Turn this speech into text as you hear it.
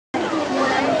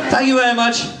Thank you very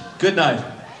much. Good night.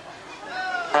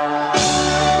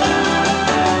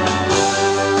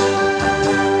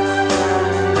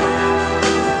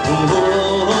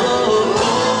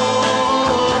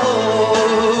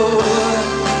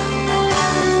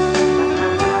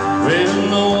 When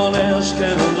no one else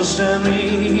can understand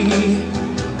me,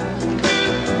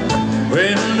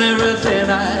 when everything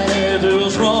I do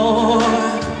is wrong,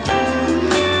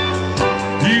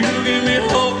 you give me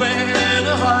hope and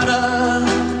a heart.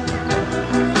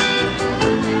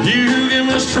 You give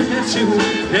me strength to,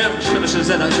 yeah, should have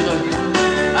said that, should have.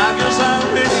 I guess I'll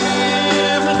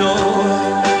never know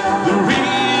the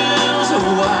reason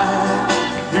why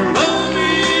you love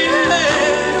me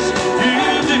as you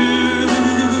do.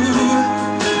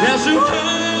 There's a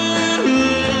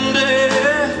wonder,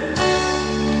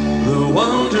 the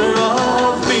wonder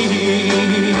of me.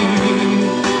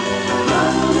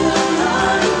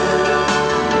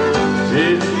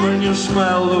 And when you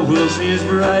smile, the world seems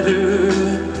brighter.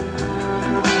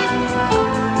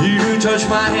 You touch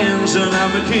my hands and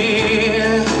I'm a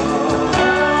king.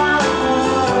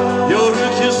 You're a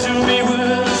kiss to me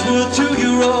was worth €2.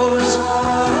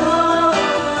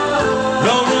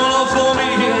 Your love for me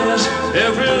is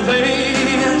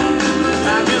everything.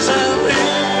 I guess I'll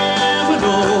never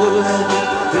know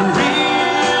the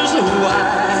reason why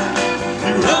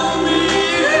you love me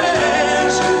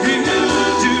as you do.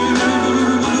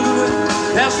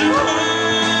 That's the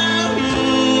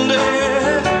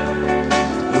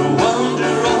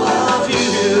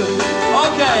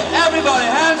everybody,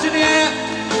 hands in the air.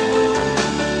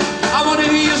 I want to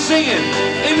hear you singing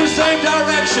in the same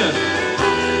direction.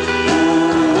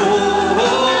 Oh, oh,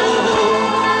 oh, oh.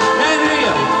 Can't hear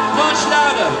you. Much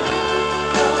louder.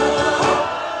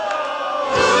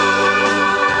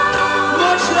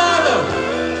 Much louder.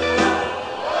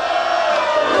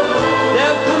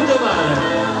 Yeah, punto mano.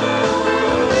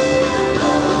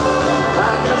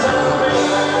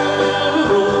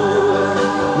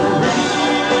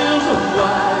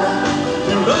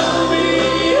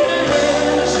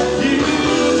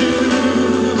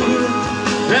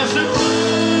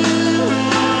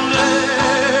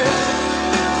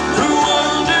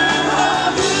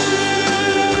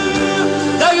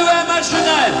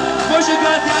 Muchas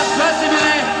gracias, gracias,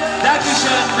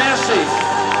 Dankeschön, merci.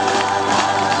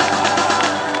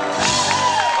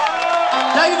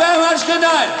 Thank you very much, good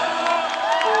night.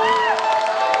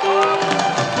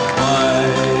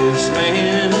 Wise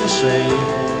men say,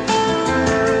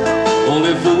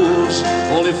 only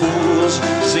fools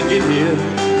sing it here.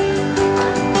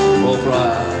 Oh,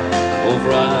 cry,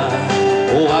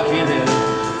 oh, I can't help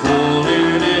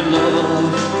falling in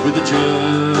love with the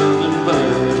German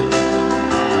bird.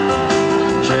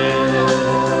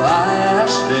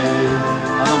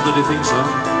 I don't really think so.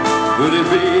 Could it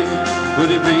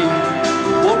be?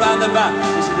 Walk round the back.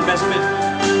 This is the best bit.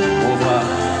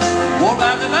 Walk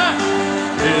round the back.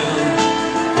 Yeah.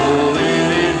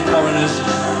 Falling in foreigners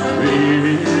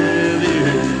with you.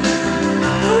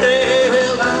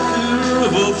 Well, like the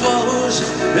river flows,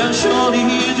 they'll surely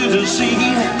lead you to sea.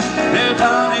 They're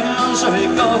down, so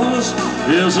it goes.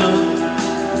 There's a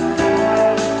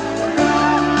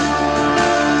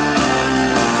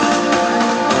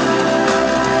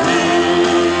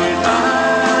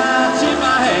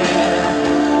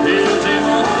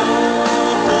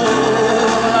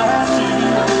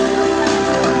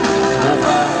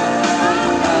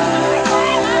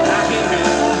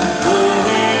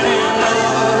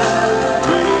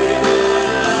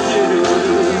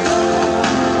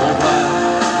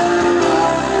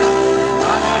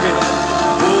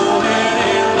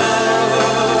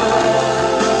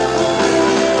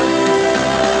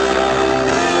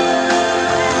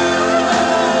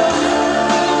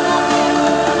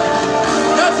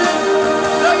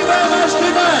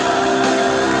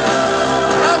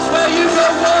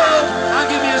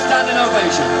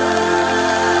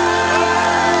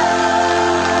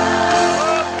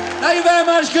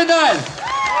good night.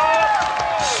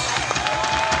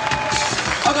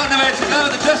 I've got nowhere to go.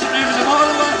 The dressing room is a mile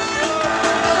away.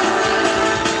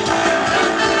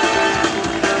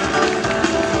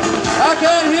 I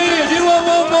can't hear you. Do you want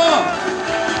one more?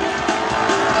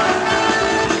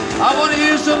 I want to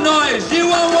hear some noise. Do you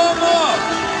want one more?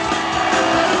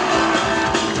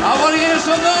 I want to hear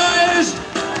some noise.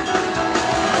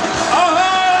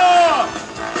 Oh!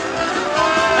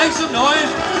 Make some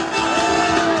noise.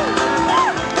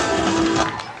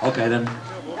 Okay then.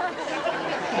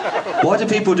 Why do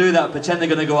people do that? Pretend they're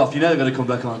going to go off. You know they're going to come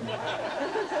back on.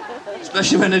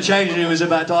 Especially when the changing room is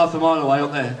about half a mile away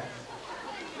up there.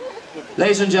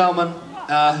 Ladies and gentlemen,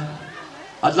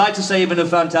 I'd like to say you've been a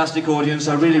fantastic audience.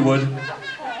 I really would.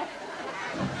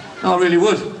 No, I really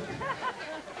would.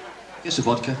 Get some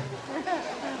vodka.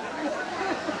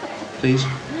 Please.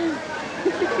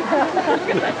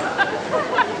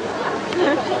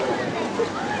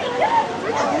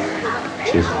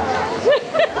 Cheers.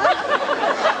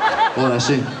 What I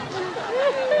see.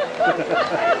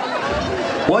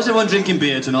 Why is everyone drinking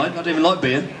beer tonight? I don't even like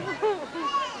beer.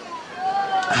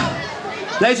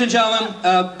 Ladies and gentlemen,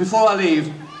 before I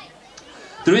leave,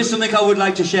 there is something I would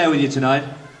like to share with you tonight.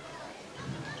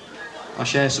 I'll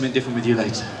share something different with you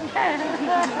later.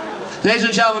 Ladies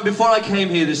and gentlemen, before I came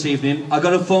here this evening, I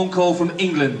got a phone call from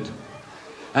England.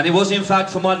 And it was in fact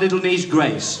for my little niece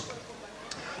Grace.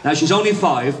 Now she's only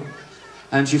 5,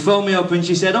 and she phoned me up and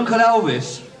she said, Uncle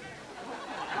Elvis.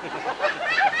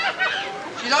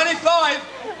 She's only 5!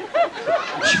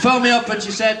 She phoned me up and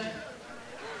she said,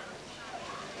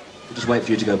 I'll just wait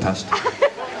for you to go past.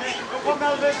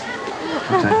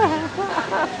 Okay.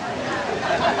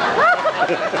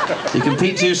 You can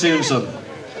peek too soon, son.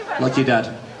 Like your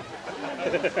dad.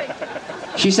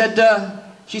 She said,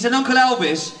 Uncle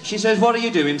Elvis, she says, what are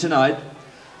you doing tonight?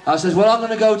 I says, well, I'm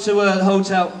going to go to a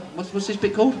hotel. What's this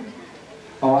bit called?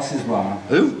 Oasis bar.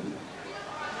 Who?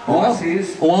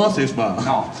 Oasis. Oasis bar.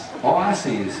 No,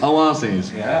 Oasis.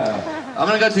 Oasis. Yeah. I'm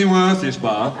going to go to the Oasis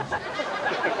bar.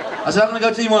 I said, I'm going to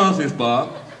go to the Oasis bar,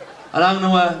 and I'm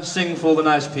going to sing for all the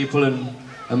nice people and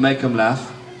make them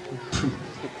laugh.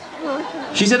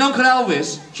 She said, Uncle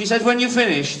Elvis, she said, when you're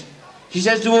finished, she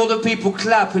says, do all the people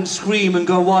clap and scream and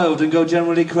go wild and go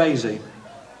generally crazy?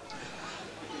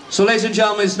 So, ladies and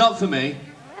gentlemen, it's not for me.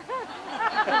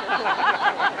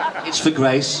 It's for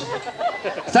Grace.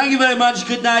 Thank you very much.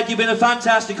 Good night. You've been a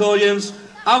fantastic audience.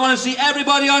 I want to see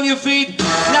everybody on your feet,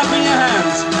 clapping your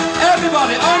hands.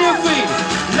 Everybody on your feet.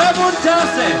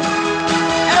 Levantarse.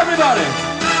 Everybody.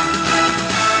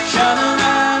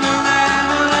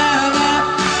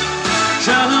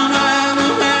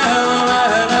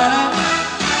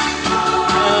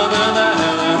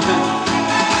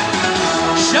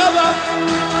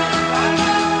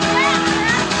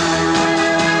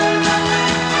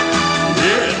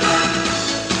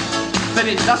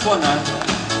 That's one now.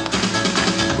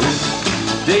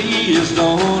 Day is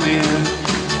dawning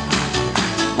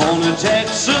on a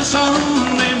Texas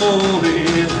Sunday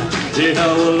morning. Yeah,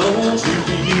 how long to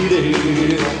be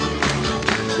there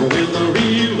when the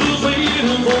river's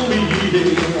waiting for me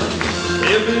there.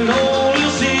 Every lonely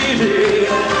city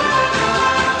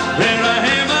where I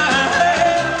have my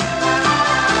head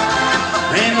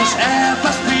and it's half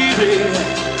a spirit.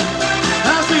 I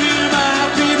feel my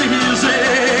baby say.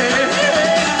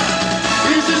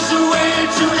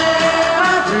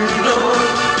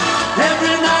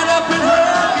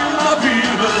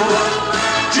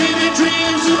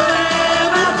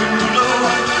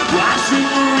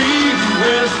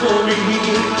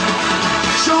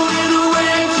 Show me the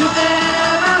way to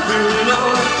Amarillo.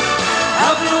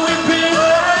 I've been whipping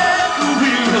like a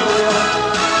wheel,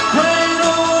 playing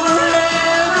over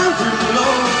Amarillo.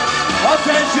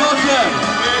 Okay, it's your turn.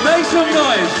 Make some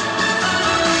noise.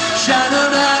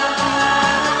 Sha-na-na.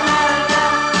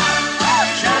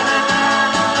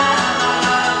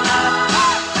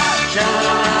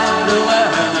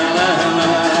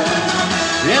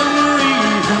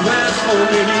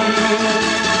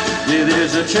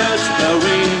 There's a church bell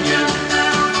ringing.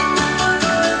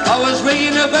 I was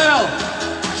ringing the bell,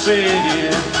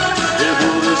 singing,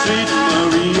 for the sweet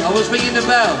Marie. I was ringing the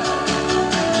bell,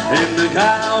 and the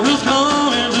guy who's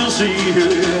coming to see her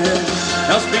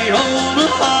must be on the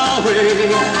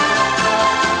highway.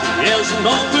 There's an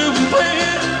open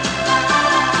plan,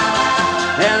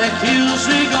 and it keeps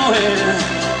me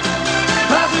going.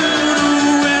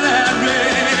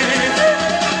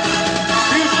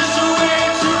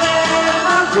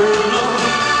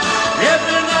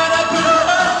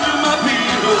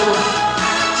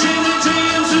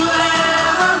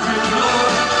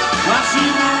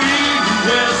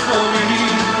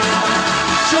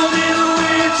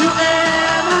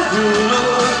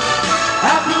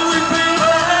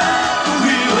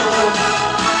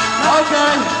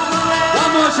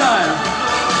 Time.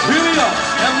 Here we go.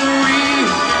 And we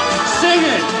sing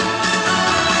it.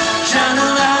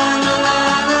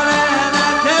 Sha-la-la-la-la-la-la.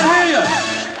 Can't hear you.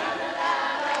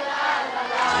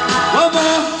 One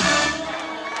more.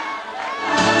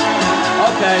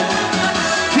 Okay.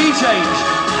 Key change.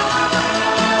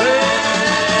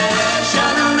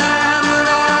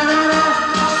 Sha-la-la-la-la-la.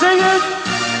 Sing it.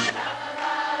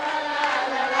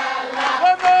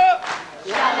 One more.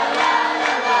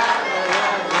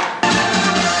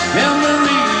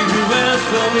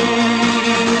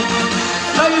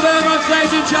 Thank you very much,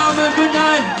 ladies and gentlemen. Good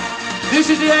night. This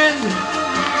is the end.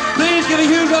 Please give a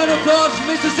huge round of applause for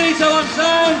Mr. Cito on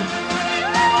sound.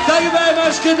 Thank you very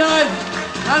much, good night.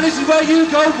 And this is where you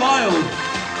go wild.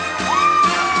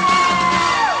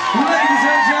 Ladies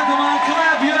and gentlemen,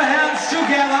 clap your hands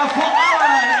together for our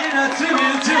inner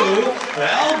tribute to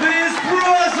Elvis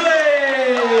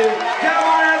Presley! Come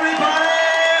on, everybody!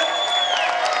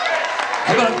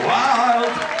 Get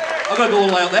wild! I've got to go all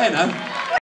the way out there now.